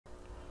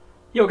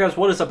Yo guys,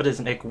 what is up? It is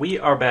Nick. We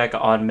are back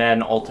on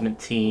Madden Ultimate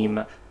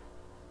Team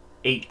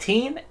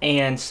 18,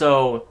 and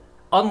so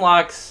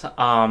unlocks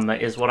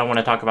is what I want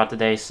to talk about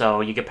today.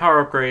 So you get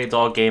power upgrades,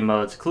 all game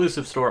modes,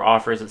 exclusive store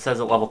offers. It says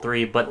at level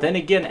 3, but then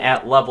again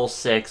at level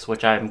 6,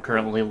 which I'm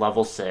currently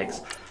level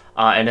 6.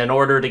 And in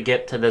order to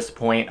get to this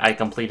point, I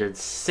completed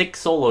 6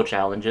 solo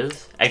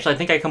challenges. Actually, I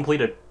think I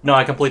completed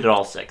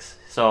all 6.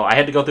 So I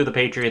had to go through the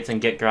Patriots and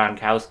get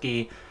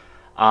Gronkowski.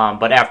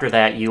 But after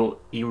that, you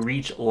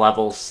reach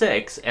level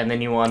 6, and then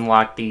you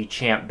unlock the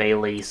Champ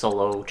Bailey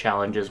solo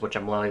challenges, which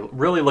I'm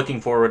really looking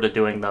forward to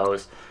doing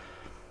those.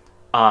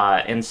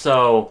 And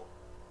so,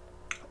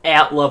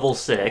 at level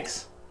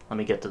 6, let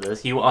me get to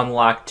this, you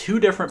unlock 2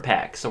 different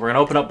packs. So we're going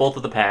to open up both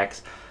of the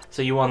packs.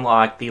 So you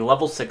unlock the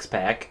level 6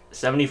 pack,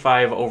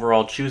 75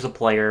 overall, choose a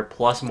player,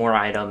 plus more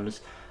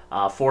items,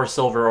 4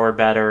 silver or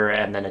better,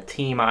 and then a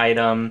team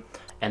item.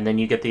 And then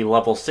you get the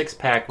level 6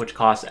 pack, which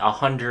costs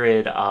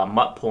 100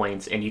 MUT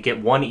points, and you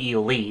get 1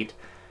 elite.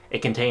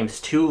 It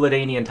contains 2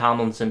 LaDainian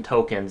Tomlinson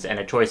tokens and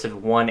a choice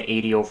of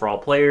 180 overall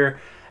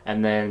player,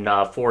 and then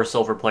 4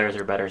 silver players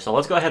or better. So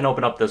let's go ahead and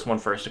open up this one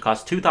first. It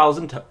costs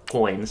 2,000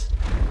 coins,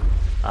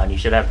 and you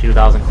should have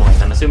 2,000 coins.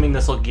 I'm assuming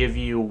this will give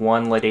you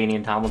 1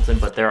 LaDainian Tomlinson,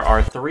 but there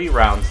are 3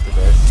 rounds to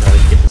this, so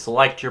you get to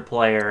select your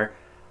player.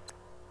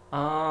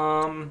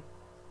 I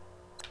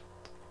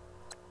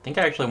think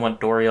I actually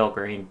want Dorial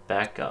Green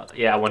Beckham.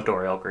 Yeah, I want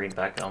Dorial Green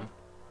Beckham.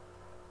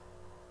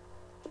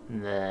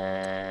 And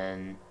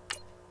then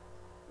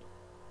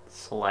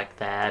select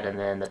that, and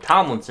then the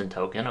Tomlinson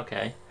token,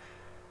 okay.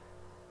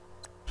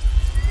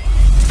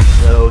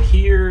 So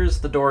here's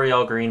the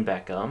Dorial Green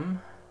Beckham.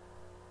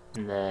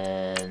 And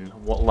then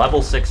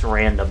level 6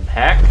 random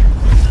pack.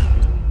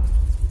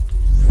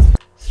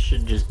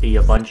 Should just be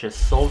a bunch of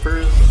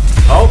silvers.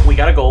 Oh, we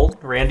got a gold,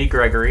 Randy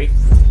Gregory.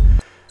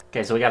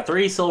 Okay, so we got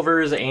 3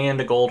 silvers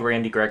and a gold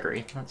Randy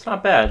Gregory. That's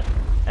not bad.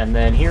 And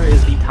then here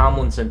is the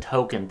Tomlinson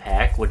token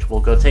pack, which we'll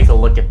go take a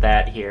look at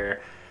that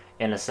here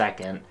in a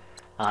second.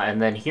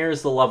 And then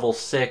here's the level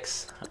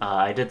 6.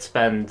 I did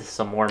spend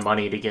some more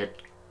money to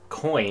get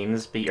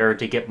coins, or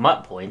to get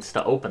MUT points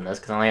to open this,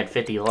 because I only had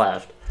 50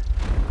 left.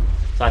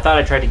 So I thought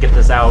I'd try to get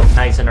this out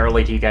nice and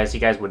early to you guys so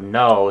you guys would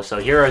know. So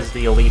here is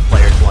the elite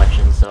player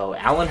selection. So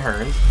Alan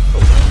Hearns,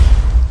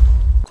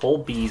 Cole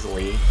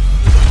Beasley.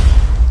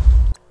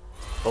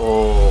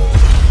 Oh,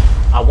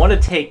 I want to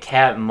take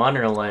Cat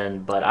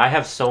Munnerlin, but I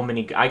have so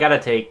many. I gotta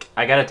take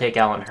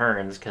Alan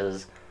Hearns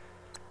because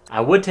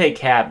I would take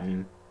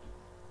Captain,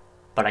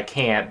 but I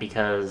can't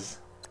because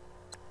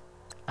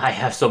I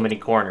have so many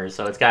corners.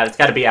 So it's got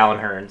to be Alan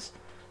Hearns.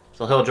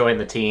 So he'll join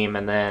the team,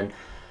 and then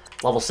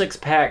level 6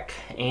 pack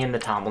and the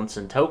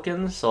Tomlinson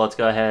tokens. So let's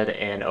go ahead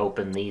and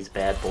open these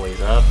bad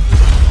boys up.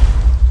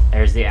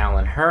 There's the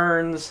Alan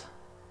Hearns,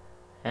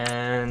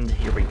 and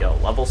here we go,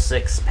 level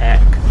 6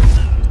 pack.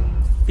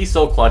 Be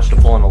so clutch to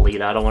pull an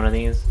elite out of one of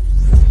these.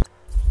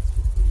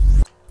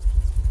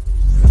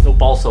 No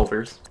ball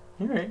silvers.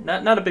 Alright,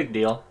 not a big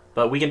deal.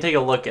 But we can take a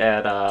look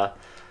at,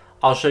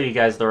 I'll show you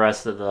guys the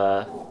rest of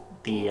the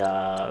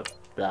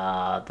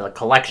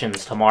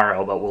collections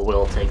tomorrow, but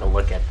we'll take a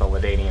look at the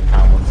LaDainian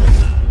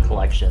Tomlinson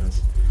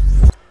collections.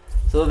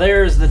 So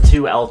there's the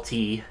 2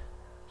 LT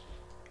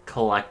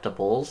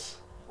collectibles.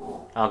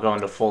 I'll go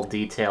into full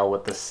detail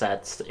with the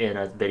sets in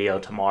a video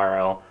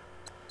tomorrow.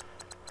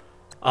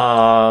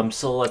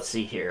 So let's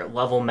see here.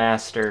 Level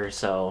Master.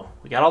 So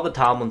we got all the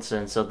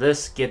Tomlinson. So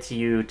this gets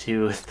you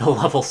to the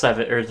level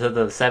 7 or to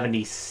the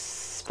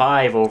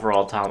 75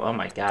 overall Tom. Oh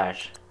my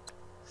gosh.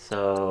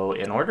 So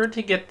in order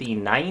to get the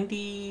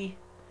 92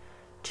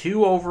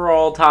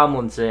 overall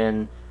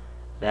Tomlinson,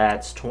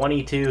 that's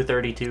 22,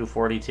 32,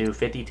 42,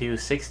 52,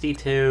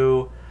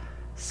 62,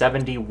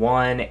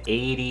 71,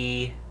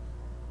 80,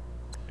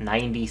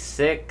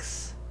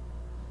 96.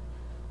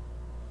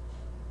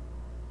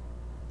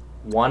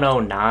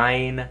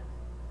 109,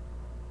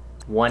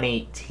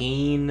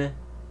 118,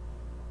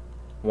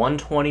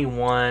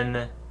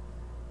 121,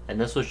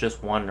 and this was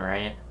just 1,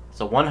 right?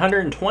 So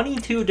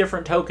 122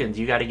 different tokens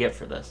you got to get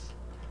for this.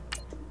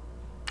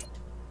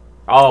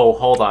 Oh,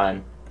 hold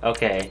on.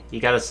 Okay, you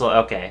got to slow.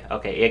 Okay,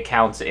 it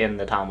counts in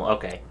the Tomlinson.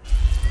 Okay,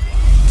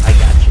 I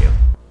got you.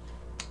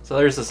 So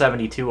there's the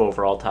 72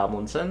 overall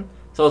Tomlinson.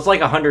 So it's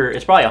like 100.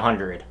 It's probably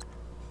 100.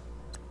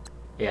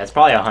 Yeah, it's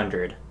probably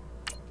 100.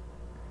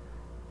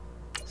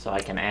 So I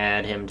can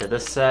add him to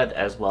this set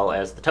as well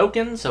as the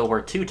token. So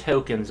we're 2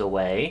 tokens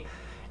away.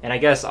 And I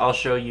guess I'll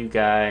show you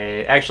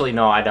guys. Actually,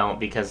 no, I don't,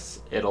 because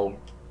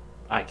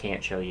I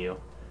can't show you.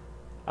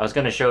 I was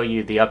going to show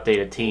you the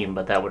updated team,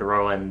 but that would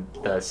ruin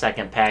the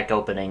second pack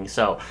opening.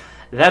 So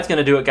that's going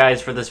to do it,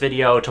 guys, for this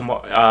video.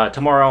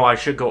 Tomorrow I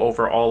should go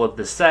over all of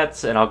the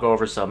sets, and I'll go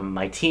over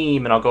my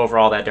team, and I'll go over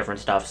all that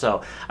different stuff.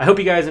 So I hope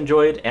you guys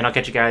enjoyed, and I'll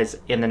catch you guys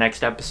in the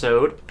next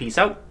episode. Peace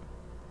out.